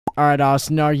Alright,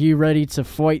 Austin, are you ready to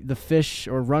fight the fish,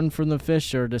 or run from the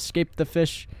fish, or to escape the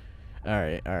fish?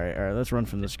 Alright, let's run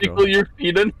from this girl. Tickle your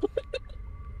feet in.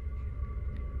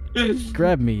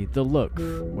 Grab me, look.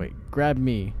 Wait, grab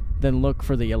me, then look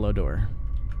for the yellow door.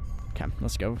 Okay,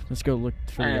 let's go. Let's go look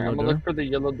for the yellow I'm door. gonna look for the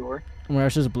yellow door. Oh my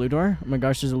gosh, there's a blue door? Oh my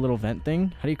gosh, there's a little vent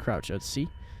thing. How do you crouch? Let's see.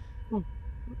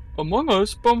 Among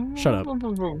Us. Boom, Shut up. boom,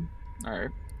 boom, boom. Alright.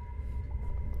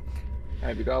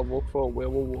 Alright, we gotta look for a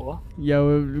whoa.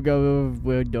 Yo, we go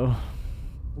window.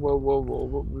 Whoa.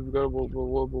 We gotta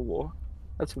whoa.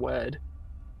 That's wed.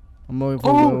 I'm going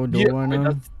for the yellow door Wait,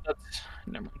 now. that's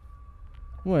never mind.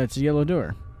 What? It's a yellow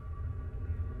door.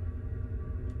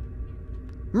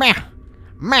 Meh.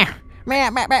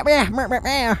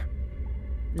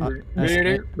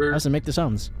 Austin, make the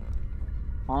sounds.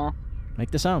 Huh? Make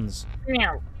the sounds.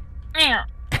 Meow. Ah.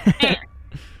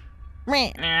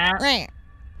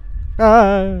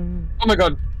 Oh my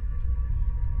god.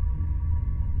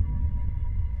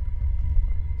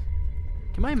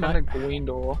 Can my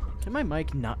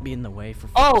mic not be in the way for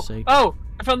fuck's sake? Oh!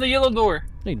 I found the yellow door.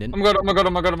 No, you didn't. Oh my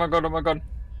god.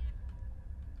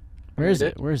 Where is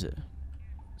it? Where is it?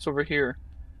 It's over here.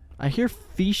 I hear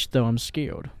FEESH though. I'm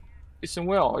scared. Easton,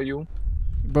 where are you?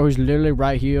 Bro, he's literally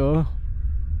right here.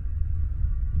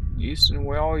 Easton,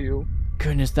 where are you?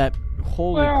 Goodness, that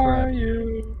holy Where crap! are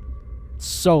you? It's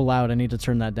so loud. I need to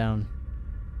turn that down.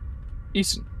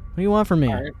 Easton. What do you want from me,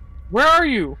 Alright. Where are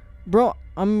you? bro?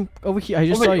 I'm over here. I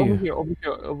just saw you.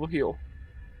 Over here.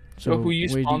 So who you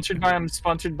sponsored by? I'm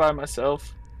sponsored by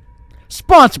myself.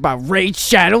 Sponsored by Raid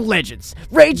Shadow Legends.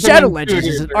 Raid Shadow Legends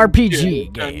is an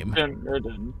RPG game.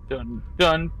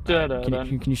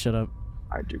 Can you shut up?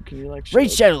 I do. Can you like shut Raid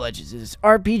up? Shadow Legends is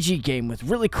an RPG game with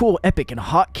really cool, epic, and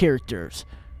hot characters.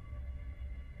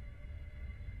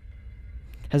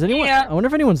 Has anyone? Yeah. I wonder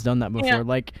if anyone's done that before. Yeah.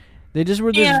 Like, they just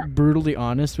were just brutally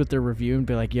honest with their review and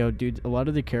be like, "Yo, dude, a lot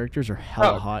of the characters are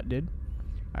hella hot, dude."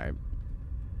 All right.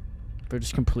 They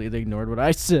just completely ignored what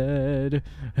I said.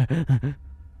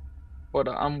 But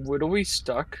I'm literally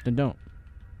stuck. Then don't.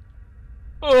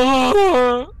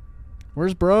 Oh,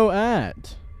 Where's bro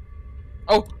at?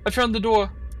 I found the door.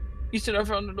 Easton, I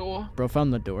found the door. Bro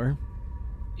found the door.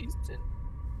 Easton.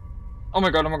 Oh my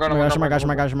god. Oh my gosh! Alright,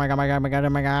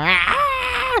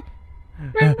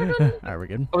 we're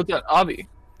good. Oh, it's that obby.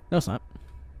 No, it's not.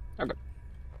 Okay.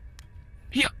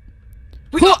 Here.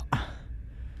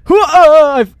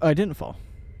 I didn't fall.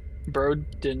 Bro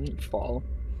didn't fall.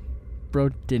 Bro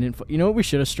didn't fall. You know what we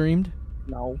should have streamed?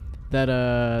 No. That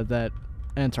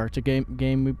Antarctica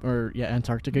game we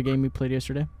played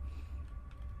yesterday.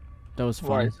 That was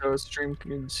fun. Right, so stream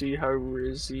can see how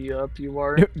rizzy up you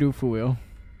are. Do for real.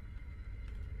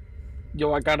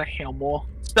 Yo, I got a hammer.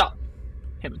 Stop.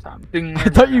 Hammer time. Ding. I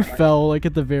thought you fell like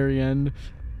at the very end.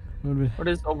 What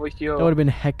is over here? That would have been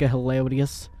hecka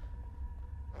hilarious.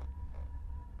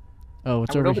 Oh,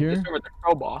 what's over here? This door with the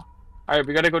crowbar. Alright,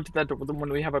 we gotta go to that door when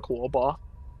we have a crowbar.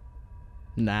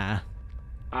 Nah.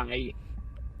 Alright.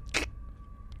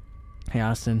 Hey,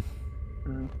 Austin.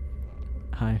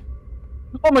 Hi.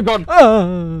 Oh my god!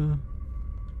 Oh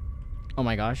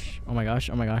my gosh. Oh my gosh.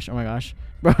 Oh my gosh. Oh my gosh.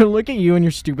 Bro, look at you and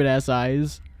your stupid ass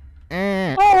eyes.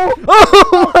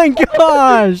 Oh my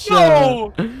gosh!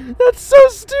 No! That's so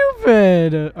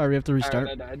stupid! Alright, we have to restart.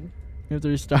 I died. We have to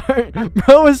restart.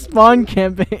 Bro was spawn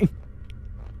camping.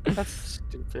 That's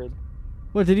stupid.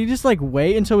 What, did he just like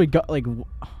wait until we got like...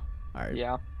 Alright.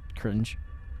 Yeah. Cringe.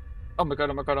 Oh my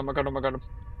god. Alright,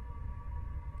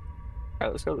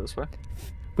 let's go this way.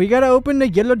 We gotta open the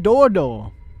yellow door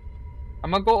though.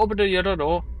 I'm gonna go over the yellow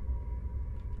door.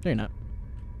 No, you're not.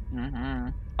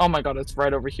 Oh my god, it's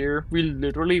right over here. We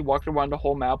literally walked around the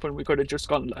whole map and we could have just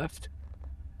gone left.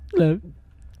 Hello.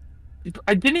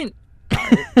 I didn't.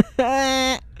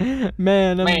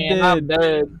 Man, I'm dead. I'm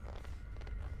dead.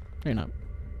 No, you're not.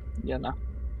 Yeah, no.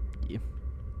 Yeah.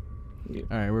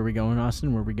 Alright, where we going,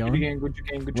 Austin? Where we going?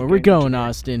 Good Where we going,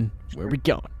 Austin? Where we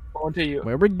going?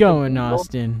 Where we going,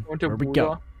 Austin? Where we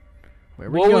going? Where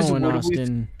we going,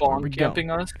 Austin? Where we camping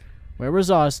going? us? Where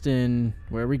was Austin?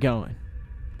 Where we going?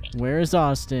 Where is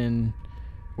Austin?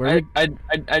 Where I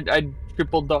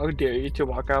triple dog dare you to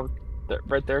walk out there,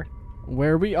 right there.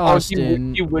 Where we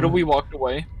Austin? You literally walked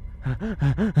away.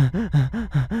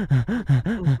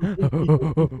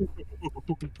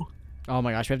 Oh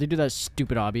my gosh, we have to do that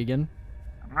stupid obby again.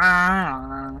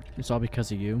 It's all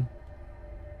because of you.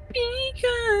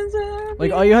 Because of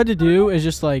Like, all you had to do is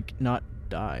just, like, not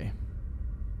die.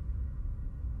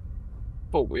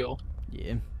 For real.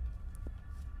 Yeah.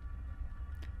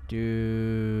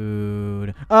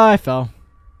 Dude. Oh, I fell.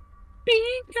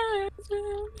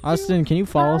 Austin, can you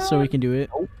fall so we can do it?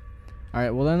 Nope.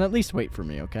 Alright, well then at least wait for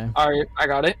me, okay? Alright, I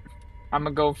got it. I'm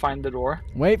gonna go find the door.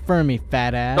 Wait for me,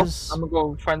 fat ass. Nope, I'm gonna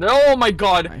go find the. Oh my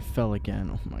god! I fell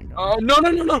again. Oh my god. No,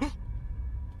 no, no, no!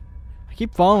 I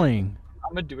keep falling.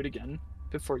 I'm gonna do it again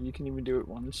before you can even do it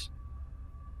once.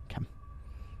 Come.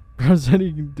 Bro said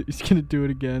he's gonna do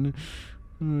it again.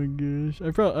 Oh my gosh.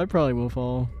 I probably will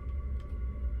fall.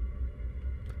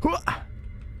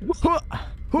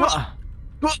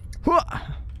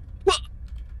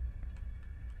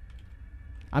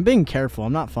 I'm being careful.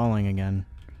 I'm not falling again.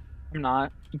 I'm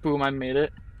not. Boom, I made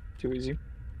it. Too easy.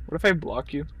 What if I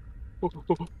block you?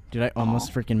 Dude, I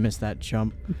almost freaking missed that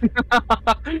jump.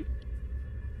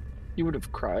 You would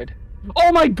have cried.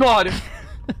 Oh my god!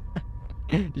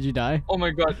 Did you die? Oh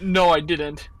my god. No, I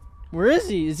didn't. Where is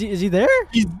he? Is he there?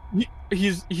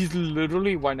 He's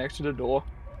literally right next to the door.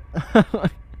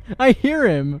 I hear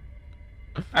him.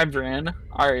 I ran.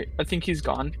 Alright, I think he's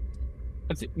gone.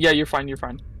 Yeah, you're fine, you're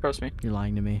fine. Trust me. You're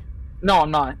lying to me. No,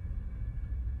 I'm not.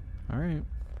 Alright.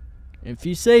 If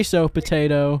you say so,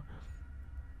 potato.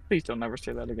 Please don't ever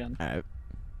say that again. Alright.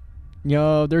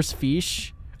 Yo, there's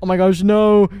FEESH. Oh my gosh,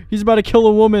 no! He's about to kill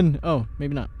a woman! Oh,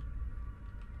 maybe not.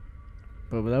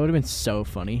 But that would have been so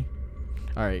funny.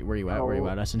 Alright, where you at? Where you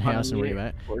at, Austin? Hey, Austin, where you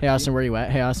at? Hey, Austin, where you at?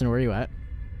 Hey, Austin, where you at?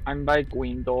 I'm by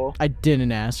window. I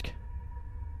didn't ask.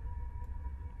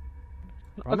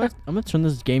 Okay. I'm gonna turn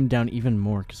this game down even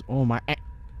more, cause oh my.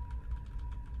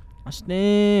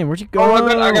 Austin, where'd you go? Oh,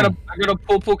 I got a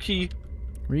purple key.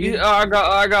 I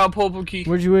got a purple key.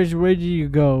 Where did you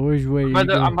go?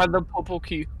 I'm by the purple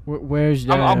key. Where's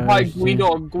that? I'm by green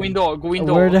door.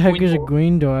 Where the heck is a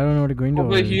green door? I don't know what a green door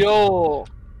is. Over here.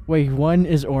 Wait, one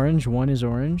is orange. One is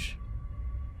orange.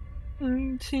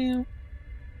 1, 2.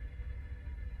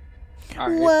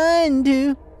 Right. 1,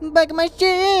 2. Back of my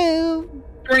shoe.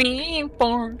 3,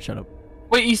 4. Shut up.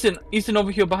 Wait, Easton,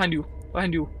 over here, behind you.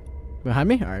 Behind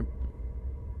me? All right.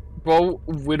 Bro,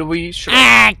 where do we?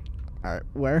 All right,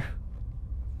 where?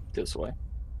 This way.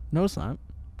 No, it's not.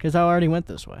 Because I already went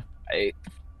this way.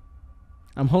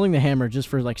 I'm holding the hammer just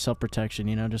for like self-protection,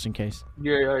 you know, just in case.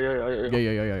 Yeah.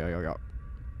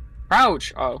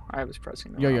 Crouch. Oh, I was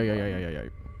pressing. Yeah.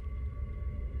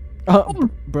 Oh,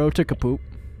 bro took a poop.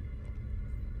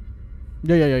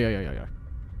 Yeah.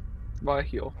 By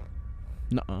heel.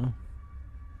 Nuh-uh.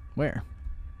 Where?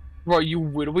 Bro, you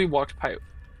literally walked pipe.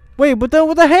 Wait, but then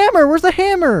with the hammer, where's the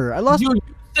hammer? I lost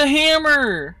the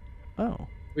hammer. Oh. What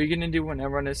are you gonna do when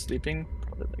everyone is sleeping?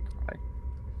 Probably like cry.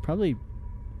 Probably.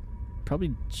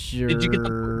 Did you get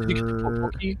the purple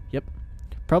key? Yep.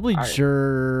 Probably right.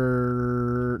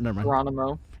 Never mind.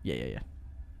 Geronimo. Yeah.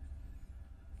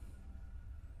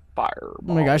 Fireball.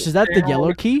 Oh my gosh, is that the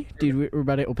yellow key? Dude, we're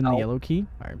about to open the yellow key.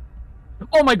 All right.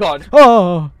 Oh my god.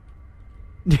 Oh.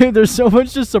 Dude, there's so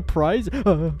much to surprise.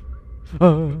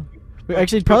 Actually,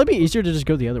 it'd probably be easier to just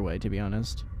go the other way, to be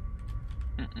honest.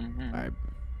 Alright.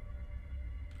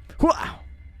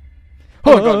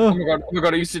 Oh my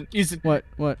god, Easton. What?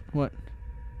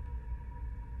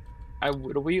 I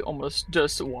literally almost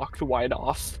just walked wide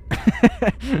off.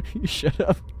 You shut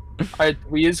up. Alright,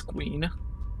 3 is queen.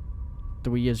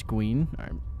 3 is queen?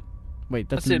 Alright. Wait,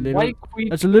 that's white queen.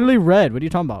 That's literally red. What are you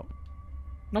talking about?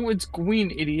 No, it's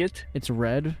green, idiot. It's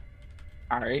red?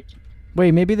 Alright.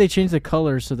 Wait, maybe they changed the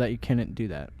color so that you couldn't do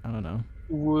that. I don't know.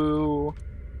 Woo.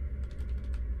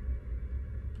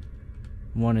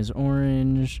 1 is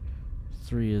orange.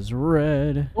 3 is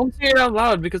red. Don't say it out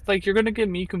loud because, like, you're gonna get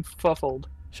me confuffled.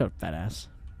 Shut up, fat ass.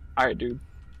 Alright, dude.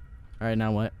 Alright,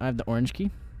 now what? I have the orange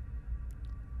key.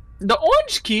 The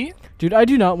orange key? Dude, I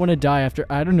do not want to die after.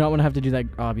 I do not want to have to do that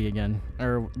obby again.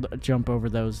 Or jump over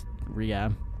those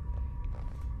rehab.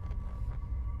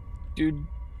 Dude.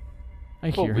 I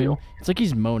hear him. It's like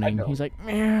he's moaning. He's like,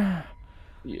 meh.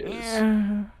 He is.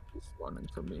 He's running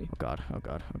from me. Oh god.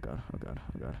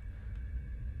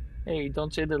 Hey,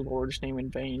 don't say the Lord's name in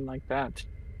vain like that.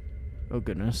 Oh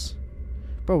goodness.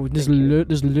 Bro, there's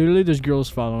literally this girl's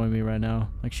following me right now.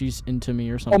 Like she's into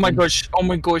me or something. Oh my gosh.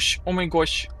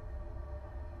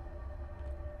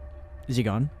 Is he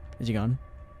gone?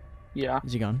 Yeah.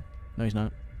 Is he gone? No, he's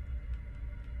not.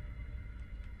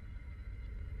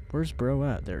 Where's bro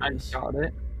at? There it is. I got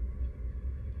it.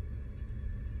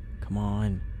 Come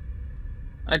on.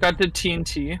 I got the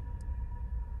TNT.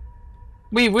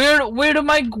 Wait, where did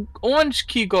my orange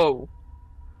key go?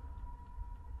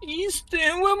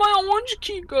 Easton, where'd my orange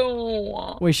key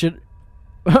go? Wait, should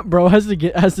bro has to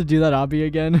do that obby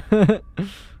again?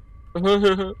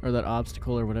 Or that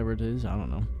obstacle or whatever it is. I don't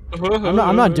know.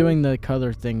 I'm not doing the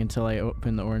color thing until I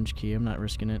open the orange key. I'm not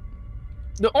risking it.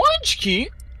 The orange key?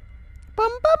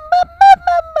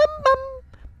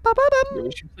 Yeah,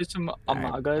 we should play some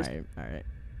Among Us. Alright.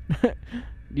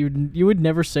 You would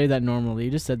never say that normally.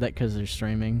 You just said that because they're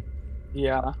streaming.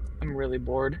 Yeah, I'm really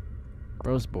bored.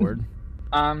 Bro's bored.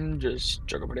 I'm just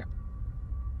joking with you.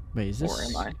 Wait, is this? Or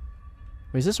am I?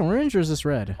 Wait, is this orange or is this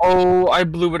red? Oh, I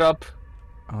blew it up.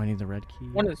 Oh, I need the red key.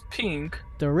 One is pink.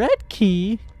 The red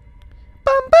key.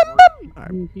 Bum bum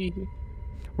bum. Right.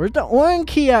 Where's the orange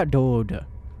key at, dude?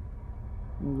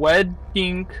 Red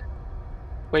pink.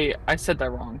 Wait, I said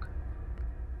that wrong.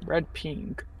 Red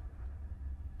pink.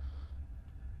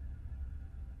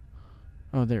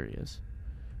 Oh, there he is.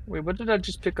 Wait, what did I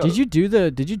just pick up? Did you do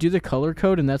the color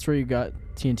code and that's where you got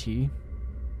TNT?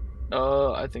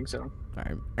 I think so. All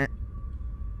right.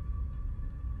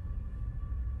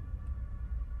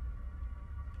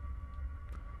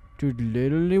 Dude,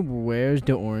 literally, where's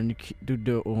the orange key? Dude,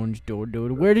 the orange door,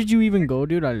 dude. Where did you even go,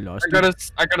 dude? I lost you.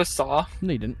 I got a saw.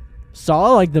 No, you didn't.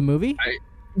 Saw like the movie?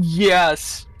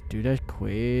 Yes. Dude, that's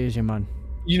crazy, man.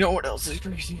 You know what else is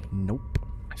crazy? Nope.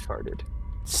 I farted.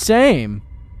 Same.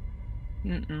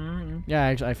 Mm-mm. Yeah,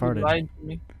 I farted. You lied to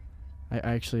me. I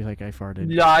actually I farted.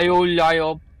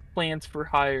 Lio, plants for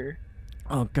hire.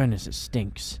 Oh goodness, it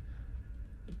stinks.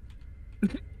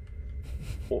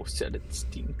 Oh, said it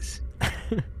stinks.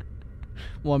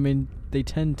 Well, I mean, they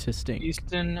tend to stink.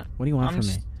 Easton, What do you want I'm from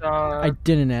me? stuck. I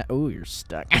didn't. Oh, you're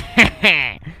stuck.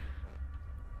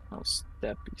 Oh,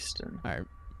 step Easton. Alright.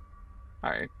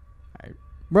 Alright.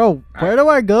 Bro, where do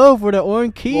I go for the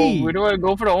orange key? Well, where do I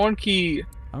go for the orange key?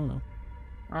 I don't know.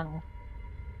 I don't know.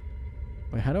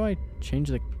 Wait, how do I change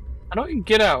the... How do I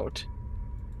get out?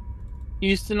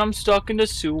 Easton, I'm stuck in the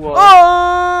sewer.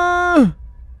 Oh!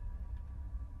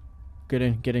 Get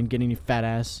in, you fat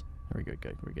ass. We're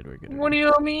good. What do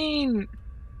you mean?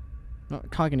 Not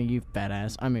talking to you, fat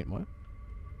ass. I mean, what?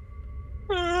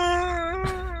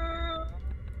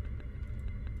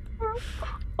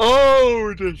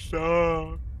 Oh, the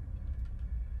saw.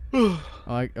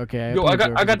 Okay. Yo, I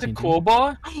got the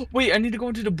crowbar. Wait, I need to go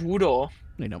into the Buddha.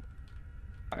 No, no.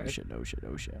 Right. Ocean.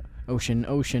 Ocean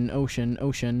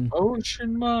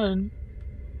man.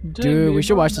 Dude, we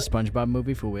should watch the SpongeBob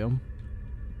movie for real.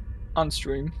 On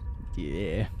stream.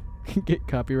 Yeah. Get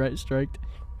copyright striked.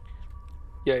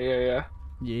 Yeah.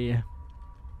 Yeah.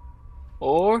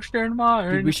 Ocean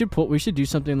man. Dude, we should do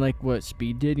something like what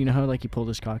Speed did. You know how like he pulled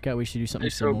his cock out? We should do something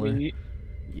similar.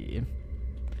 Yeah.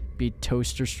 Be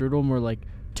toaster strudel, more like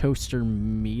toaster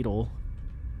meadle.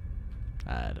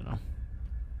 I don't know.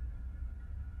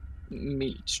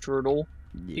 Meat strudel.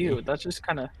 Yeah. Ew, that's just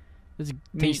kind of That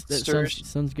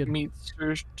sounds good. meat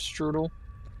strudel.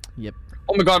 Yep.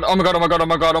 Oh my god. Ethan. Oh my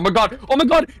god.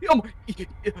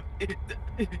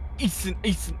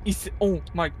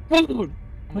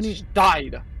 I just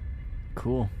died.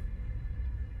 Cool.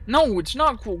 No, it's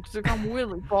not cool because I'm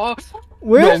really far.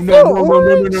 Where's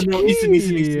no. Ethan,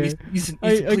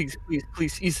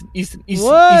 please, Ethan.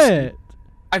 What?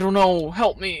 I don't know.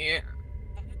 Help me.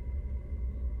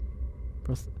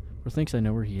 Bro thinks I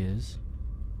know where he is.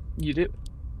 You do.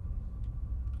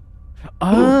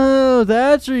 Oh,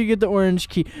 that's where you get the orange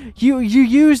key. You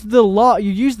used the lock.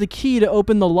 You used the key to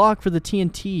open the lock for the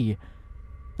TNT.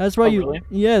 That's why Really?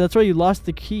 Yeah, that's why you lost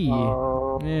the key.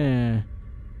 Oh. Yeah.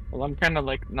 Well, I'm kind of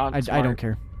like not. I don't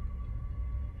care.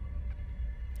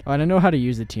 Oh, and I know how to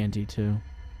use the TNT too.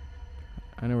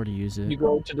 I know where to use it. You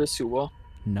go to the sewer.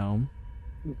 No.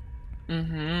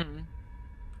 Mm-hmm.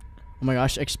 Oh my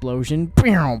gosh! Explosion! All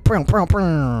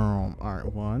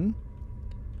right, one.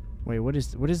 Wait, what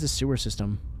is the sewer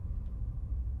system?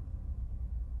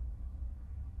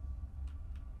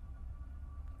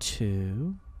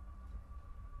 Two.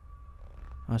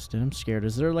 Austin, I'm scared.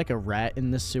 Is there like a rat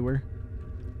in this sewer?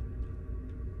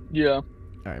 Yeah.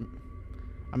 Alright.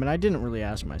 I mean, I didn't really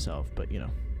ask myself, but you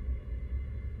know.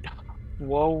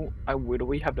 Whoa, where do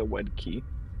we have the wed key?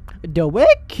 The wed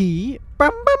key?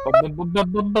 Bum, bum,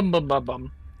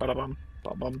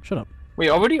 bum. Shut up. Wait,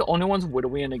 are we the only ones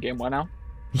widowy in the game right now?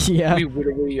 Yeah. We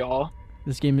widowy y'all.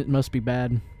 This game must be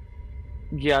bad.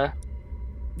 Yeah.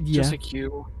 Yeah. Just like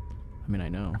you. I mean, I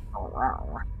know.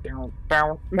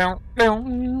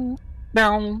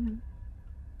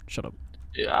 Shut up.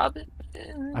 Yeah.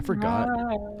 I forgot.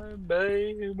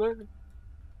 Baby.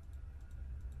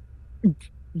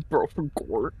 Bro, from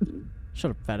court.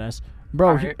 Shut up, fat ass.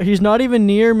 Bro, he's not even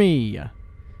near me.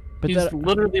 But he's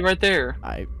literally right there.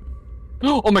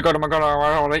 Oh my god,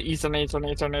 Ethan.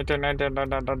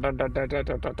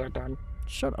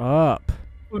 Shut up.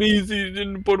 Please,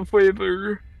 Ethan, por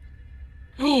favor.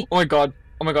 Oh my god.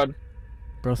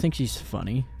 Bro thinks he's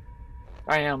funny.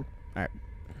 I am. Alright.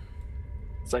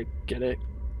 It's like, get it?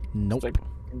 Nope. It's like,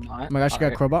 not. Oh my gosh, you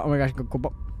got a crowbar. Oh my gosh, you got a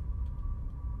crowbar.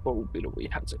 Oh,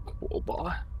 Bidaway has a cool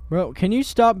ball. Bro, can you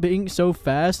stop being so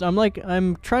fast?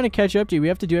 I'm trying to catch up to you. We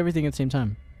have to do everything at the same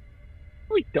time.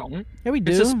 We don't. Yeah, we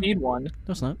do. It's a speed one. No,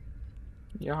 it's not.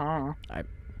 Yeah. I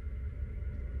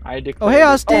Oh, declared hey, it.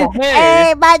 Austin. Oh, hey.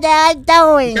 Hey, what are you You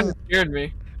doing? kind of scared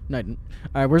me. No, I didn't.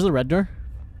 All right, where's the red door?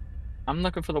 I'm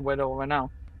looking for the widow right now.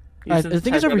 I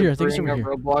think it's over here. I think it's over here.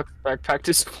 Roblox backpack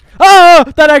to school. Oh,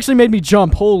 that actually made me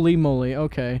jump. Holy moly.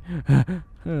 Okay.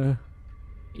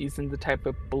 He's in the type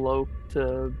of bloke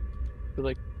to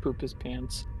like poop his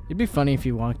pants. It'd be funny if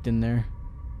you walked in there.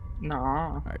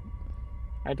 Nah. Alright.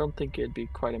 I don't think it'd be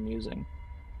quite amusing.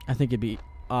 I think it'd be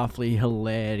awfully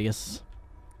hilarious.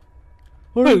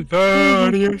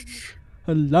 Hilarious.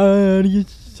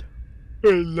 Hilarious.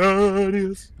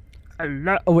 Hilarious.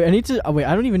 Oh wait, I need to. Oh wait,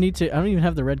 I don't even need to. I don't even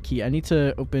have the red key. I need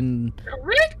to open.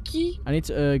 Red key. I need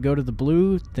to go to the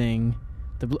blue thing.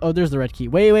 Oh, there's the red key.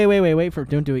 Wait for.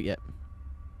 Don't do it yet.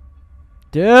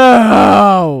 Dude.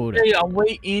 Hey, I'll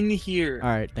wait in here. All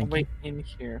right, thank you. Wait in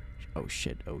here. Oh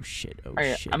shit. Oh shit. Oh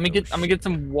Alright, shit. I'm gonna get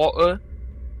some water.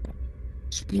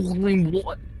 Sparkling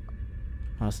water.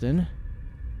 Austin.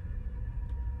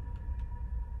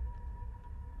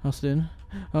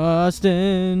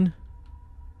 Austin.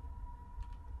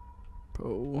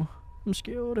 Bro, I'm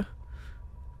scared.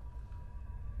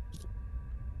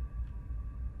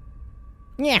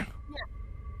 Yeah.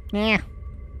 Yeah.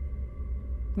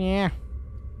 Yeah.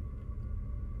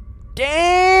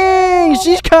 Dang!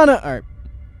 She's kind of... Alright.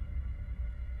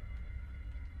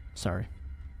 Sorry.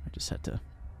 I just had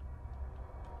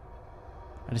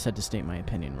to state my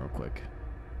opinion real quick.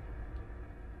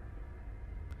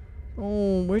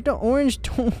 Oh, where's the orange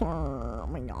door? Oh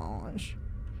my gosh.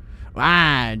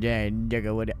 Ah,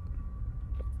 digga, what?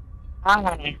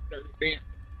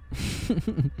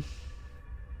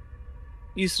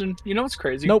 Easton, you know what's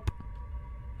crazy? Nope.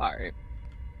 Alright.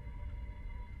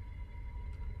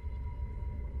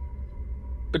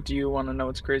 But do you want to know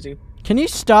what's crazy? Can you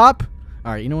stop?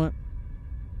 Alright, you know what?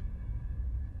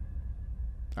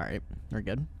 Alright, we're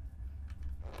good.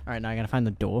 Alright, now I gotta find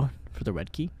the door for the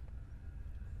red key.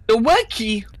 The red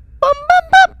key? Bum, bum,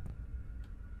 bum.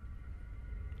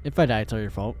 If I die, it's all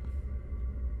your fault.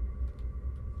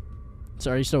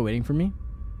 So are you still waiting for me?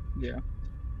 Yeah.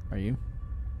 Are you?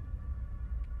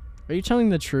 Are you telling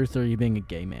the truth or are you being a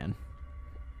gay man?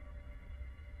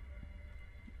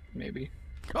 Maybe.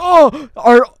 Oh!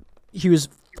 He was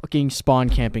fucking spawn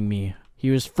camping me. He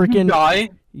was freaking... Die?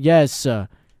 Yes. No.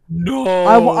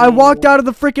 I walked out of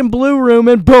the freaking blue room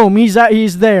and boom, he's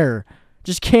there.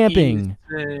 Just camping.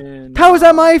 Ethan. How is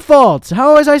that my fault?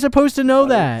 How was I supposed to know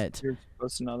that? You're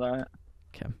supposed to know that.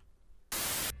 Okay.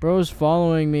 Bro's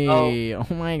following me. Oh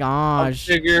my gosh.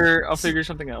 I'll figure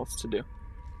something else to do.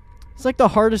 It's like the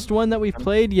hardest one that we've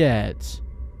played yet.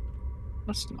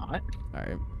 That's not.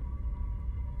 Alright.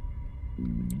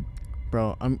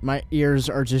 Bro, my ears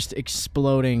are just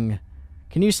exploding.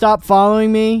 Can you stop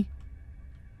following me?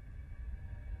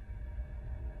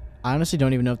 I honestly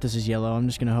don't even know if this is yellow. I'm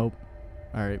just gonna hope.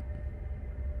 Alright.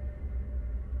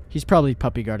 He's probably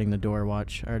puppy guarding the door,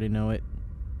 watch. I already know it.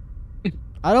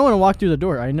 I don't want to walk through the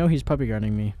door. I know he's puppy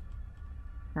guarding me.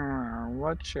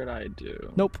 What should I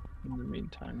do? Nope. In the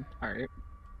meantime. Alright.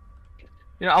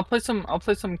 You know, I'll play some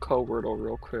co-wordle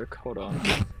real quick. Hold on.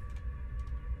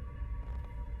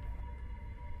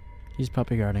 He's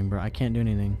puppy guarding, bro. I can't do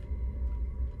anything.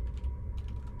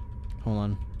 Hold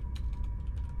on.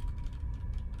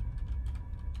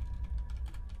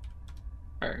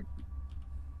 Alright.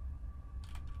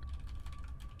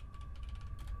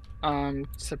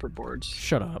 Separate boards.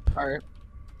 Shut up. Alright.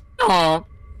 Oh.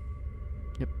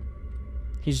 Yep.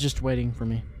 He's just waiting for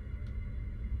me.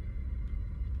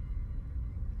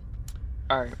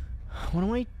 Alright. What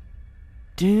do I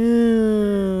do?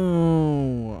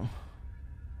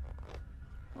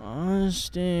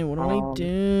 Austin, what do I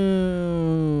do?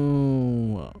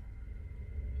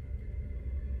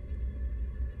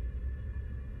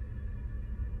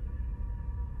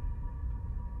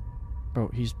 Bro,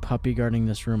 he's puppy guarding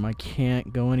this room. I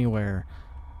can't go anywhere.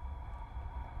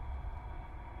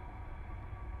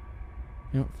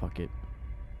 You know, fuck it.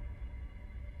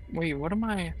 Wait, what am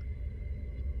I?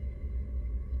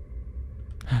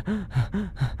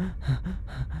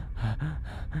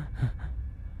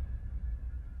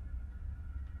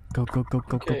 Go.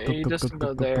 Okay, he doesn't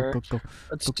go there.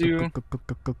 Let's do.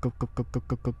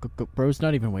 Bro's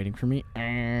not even waiting for me.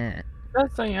 Yes,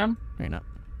 I am. Right now.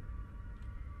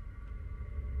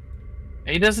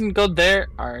 He doesn't go there.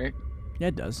 Alright. Yeah,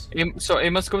 it does. So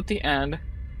it must go at the end.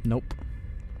 Nope.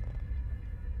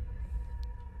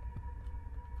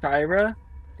 Chira?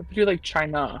 What would you like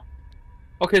China?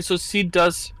 Okay, so C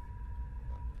does.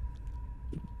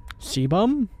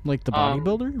 C-bum? Like the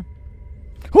bodybuilder?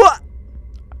 What?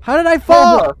 How did I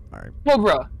fall? Cobra. Alright.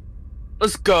 Cobra.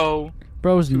 Let's go.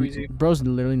 Bro's Too easy.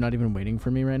 literally not even waiting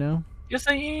for me right now. Yes,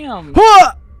 I am.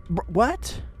 What?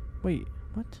 What? Wait,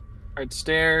 what? Alright,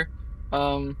 stare.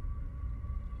 And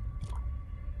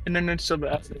then it's still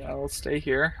the F. I'll stay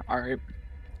here. Alright.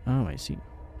 Oh, I see.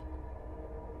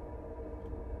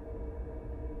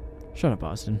 Shut up,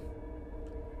 Austin.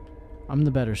 I'm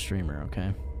the better streamer,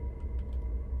 okay?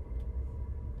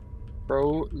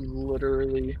 Bro,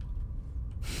 literally.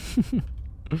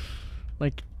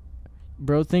 Like,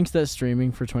 bro thinks that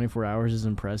streaming for 24 hours is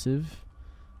impressive.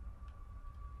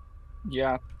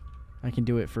 Yeah. I can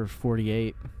do it for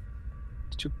 48.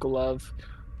 To glove.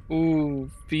 Ooh,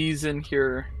 fees in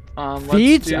here. Feet?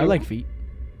 Let's do... I like feet.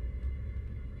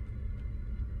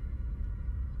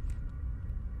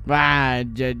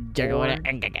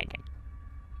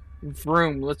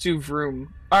 Vroom. Let's do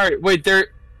vroom. Alright, wait, there...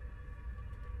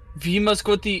 V must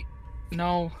go with the...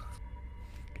 No.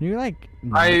 Can you, like...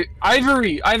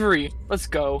 Ivory. Let's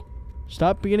go.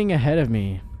 Stop getting ahead of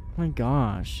me. Oh my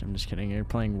gosh. I'm just kidding. You're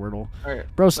playing Wordle.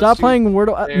 Alright. Bro, stop playing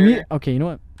Wordle. There. Okay, you know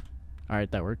what?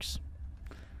 Alright, that works.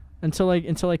 Until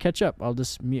I catch up, I'll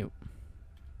just mute.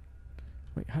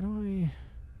 Wait, how do I...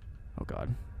 Oh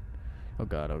god. Oh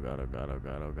god, oh god, oh god, oh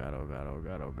god, oh god, oh god, oh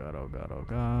god, oh god, oh god, oh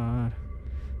god.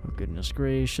 Oh goodness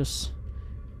gracious.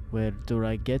 Where do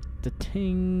I get the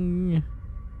thing?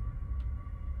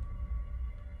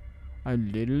 I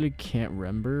literally can't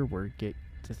remember where to get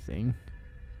the thing.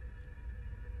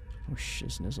 Oh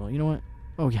shiznnizzle. You know what?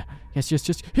 Oh yeah. Yes.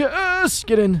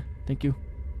 Get in. Thank you.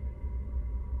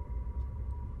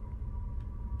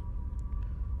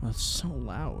 Oh, that's so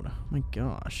loud. Oh my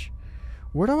gosh.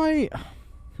 Where do I...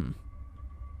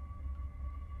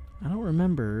 I don't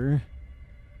remember.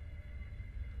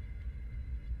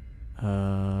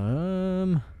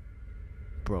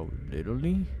 Bro,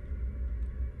 literally?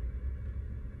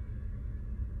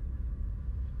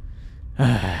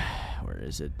 Where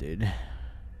is it, dude?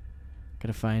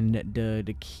 Gotta find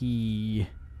the key.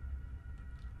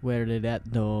 Where did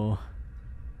that go?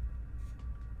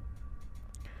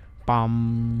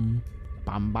 Bum.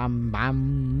 Bum bum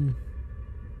bum.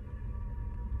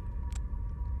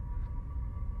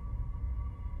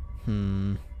 I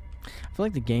feel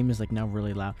like the game is like now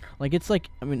really loud. Like it's like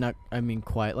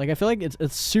quiet. Like I feel like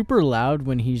it's super loud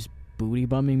when he's booty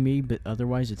bumming me, but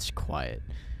otherwise it's quiet.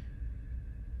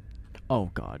 Oh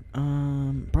god.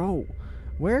 Bro,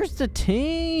 where's the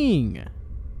ting?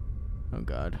 Oh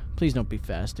god. Please don't be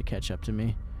fast to catch up to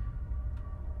me.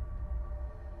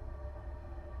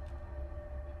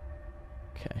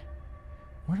 Okay.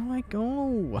 Where do I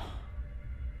go?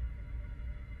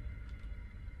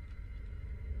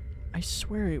 I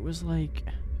swear it was like...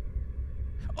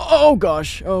 Oh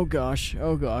gosh, oh gosh,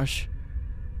 oh gosh.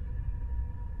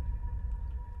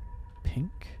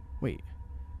 Pink? Wait.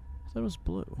 I thought it was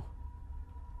blue.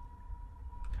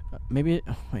 Maybe it...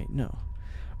 Oh, wait, no.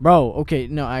 Bro, okay,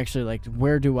 no, actually, like,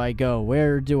 where do I go?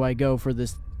 Where do I go for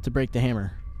this to break the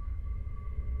hammer?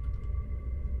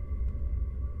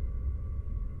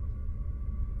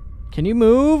 Can you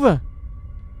move?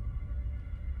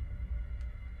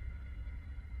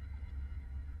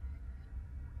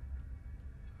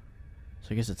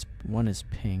 I guess it's one is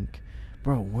pink.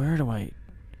 Bro, where do I...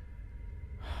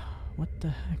 What the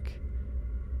heck?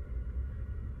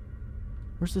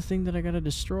 Where's the thing that I gotta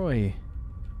destroy?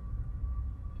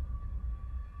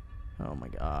 Oh my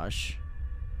gosh.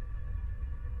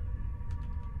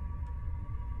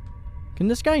 Can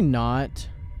this guy not?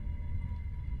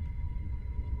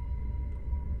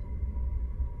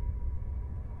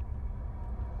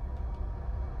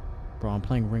 Bro, I'm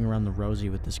playing Ring Around the Rosie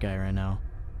with this guy right now.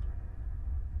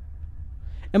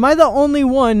 Am I the only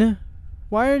one?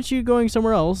 Why aren't you going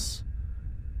somewhere else?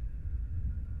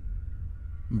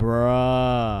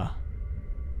 Bruh.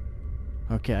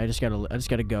 Okay, I just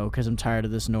gotta go because I'm tired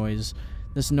of this noise.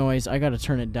 This noise, I gotta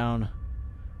turn it down.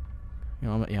 You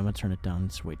know, I'm gonna turn it down.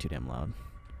 It's way too damn loud.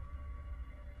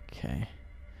 Okay.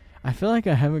 I feel like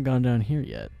I haven't gone down here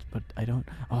yet, but I don't...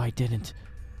 Oh, I didn't.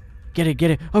 Get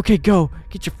it. Okay, go.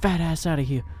 Get your fat ass out of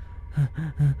here.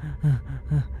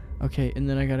 Okay, and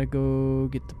then I gotta go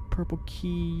get the purple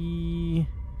key.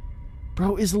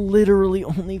 Bro is literally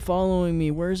only following me.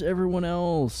 Where's everyone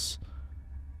else?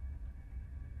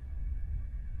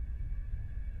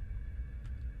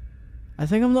 I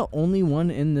think I'm the only one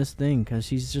in this thing because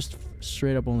he's just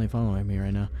straight up only following me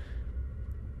right now.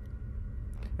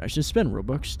 I should spend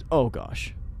Robux. Oh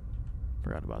gosh.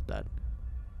 Forgot about that.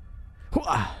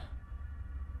 Hooah!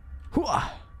 Hooah!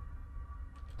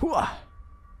 Hooah!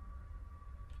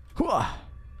 Hooah!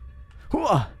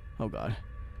 Hooah! Oh god.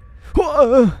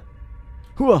 Alright,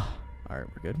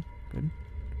 we're good.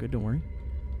 Good, don't worry.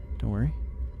 Don't worry.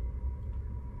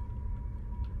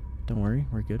 Don't worry,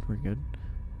 we're good.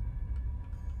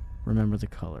 Remember the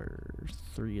colors.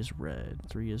 3 is red.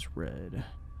 3 is red.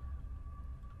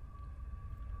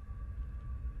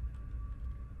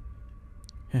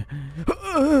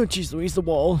 Jeez Louise, the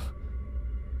wall.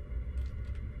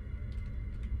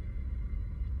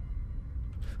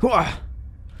 Alright,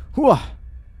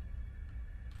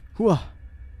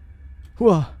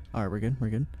 we're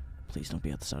good. Please don't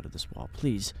be at the side of this wall,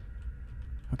 please.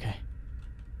 Okay.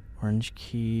 Orange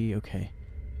key, okay.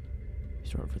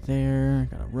 He's over there,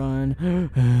 gotta run.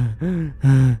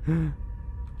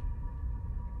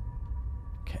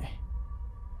 Okay.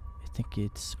 I think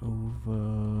it's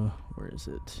over... Where is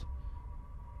it?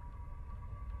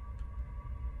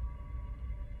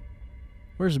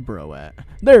 Where's bro at?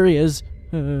 There he is!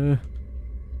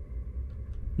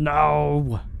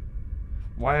 No!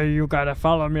 Why you gotta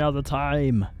follow me all the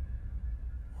time?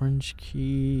 Orange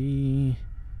key...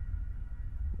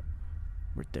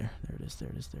 Right there. There it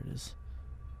is.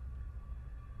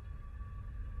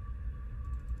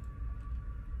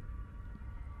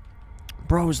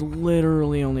 Bro's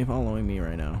literally only following me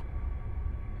right now.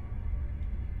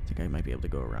 I think I might be able to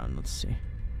go around. Let's see.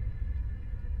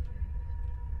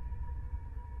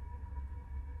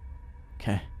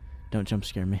 Okay. Don't jump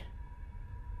scare me.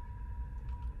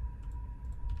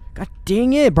 God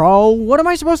dang it, bro. What am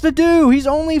I supposed to do? He's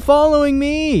only following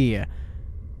me.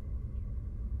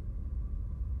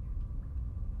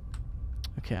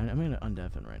 Okay, I'm gonna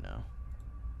undeafen right now.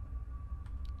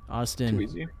 Austin. Too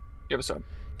easy. Give us up.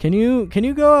 Can you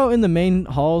go out in the main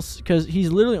halls? Because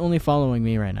he's literally only following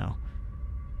me right now.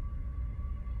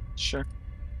 Sure.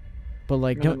 But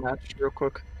like, I'm gonna match real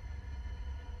quick.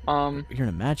 You're in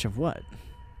a match of what?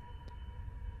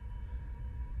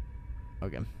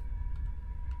 Okay.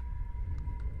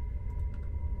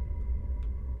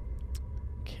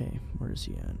 Okay, where is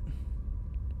he at?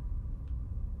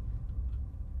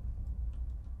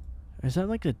 Is that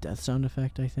like a death sound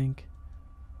effect, I think?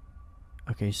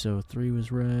 Okay, so 3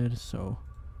 was red, so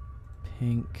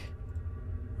pink,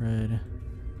 red.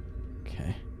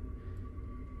 Okay.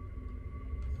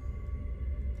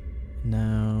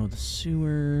 Now the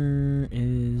sewer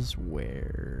is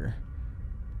where?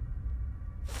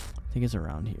 I think it's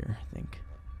around here, I think.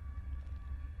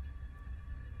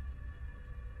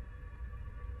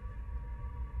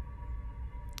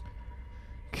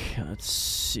 Okay, let's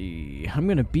see. I'm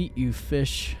gonna beat you,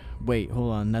 fish. Wait,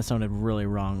 hold on. That sounded really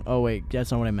wrong. Oh, wait. That's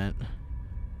not what I meant.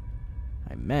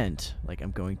 I meant, like,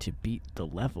 I'm going to beat the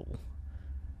level.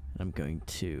 I'm going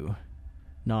to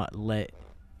not let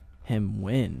him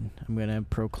win. I'm going to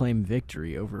proclaim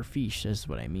victory over FEESH. That's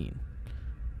what I mean.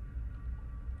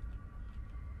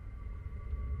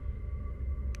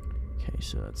 Okay,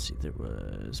 so let's see. There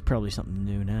was probably something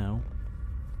new now.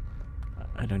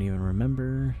 I don't even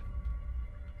remember.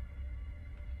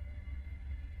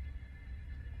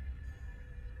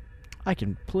 I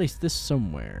can place this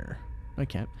somewhere. I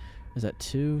can't. Is that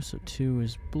 2? So 2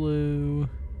 is blue.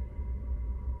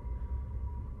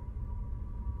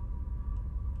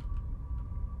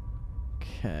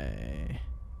 Okay.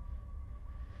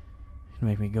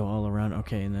 Make me go all around.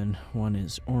 Okay, and then 1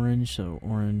 is orange. So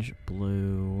orange,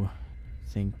 blue, I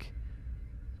think.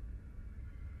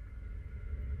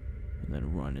 And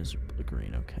then 1 is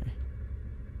green. Okay.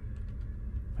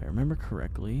 If I remember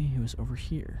correctly, it was over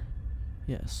here.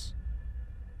 Yes.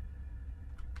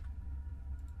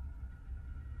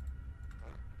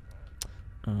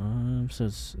 So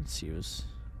let's see, it was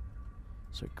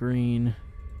so green.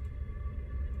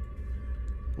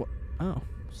 What? Oh,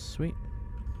 sweet.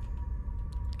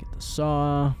 Get the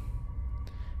saw.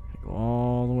 Go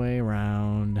all the way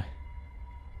around. I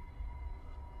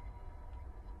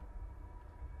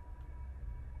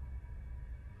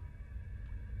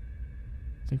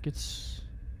think it's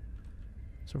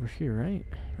over here, right?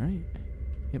 Right?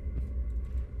 Yep.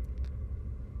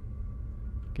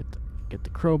 Get the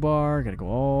crowbar, gotta go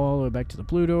all the way back to the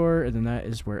blue door, and then that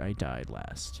is where I died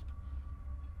last.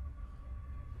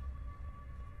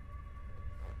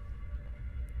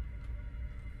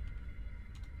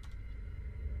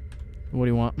 What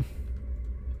do you want?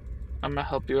 I'm gonna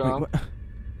help you out.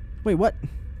 Wait, what?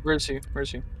 Where is he? Where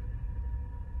is he?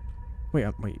 Wait,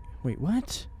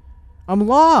 what? I'm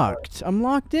locked! I'm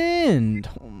locked in!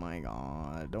 Oh my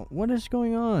god. What is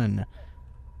going on?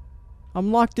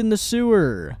 I'm locked in the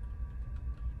sewer.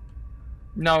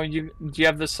 No, do you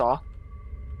have the saw?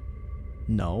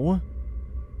 No.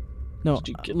 No, Did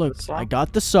you get look, the saw? I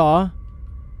got the saw.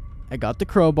 I got the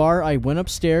crowbar. I went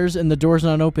upstairs and the door's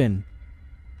not open.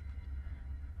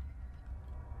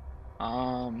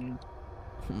 Um.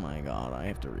 Oh my god, I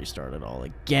have to restart it all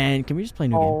again. Can we just play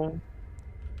new game? Oh.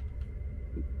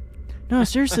 No,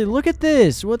 seriously, look at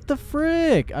this. What the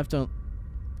frick? I've done.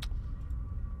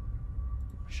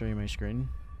 Show you my screen.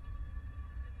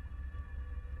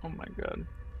 Oh my god.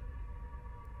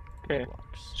 Okay.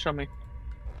 Blocks. Show me.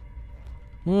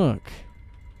 Look.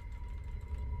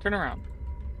 Turn around.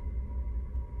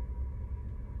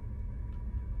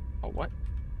 Oh, what?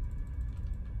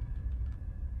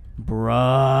 Bruh.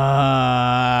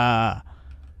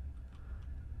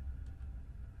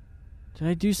 Did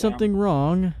I do something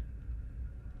wrong?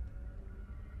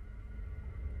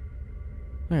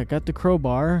 I got the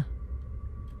crowbar.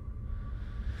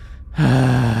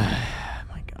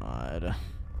 My god.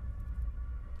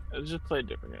 Let's just play a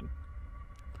different game.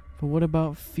 But what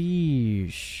about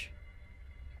FEESH?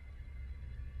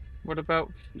 What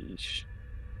about FEESH?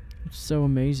 It's so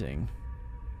amazing.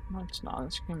 No, it's not.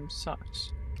 This game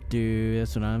sucks. Dude,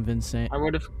 that's what I've been saying. I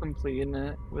would have completed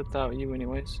it without you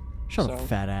anyways. Shut so. up,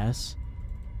 fat ass.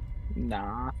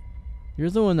 Nah. You're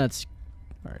the one that's...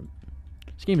 Alright.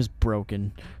 This game is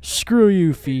broken. Screw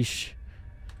you, FEESH.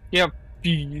 Yeah,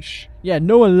 FEESH. Yeah,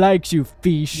 no one likes you,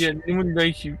 FEESH. Yeah, no one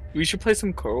likes you. We should play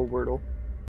some Carl Wordle.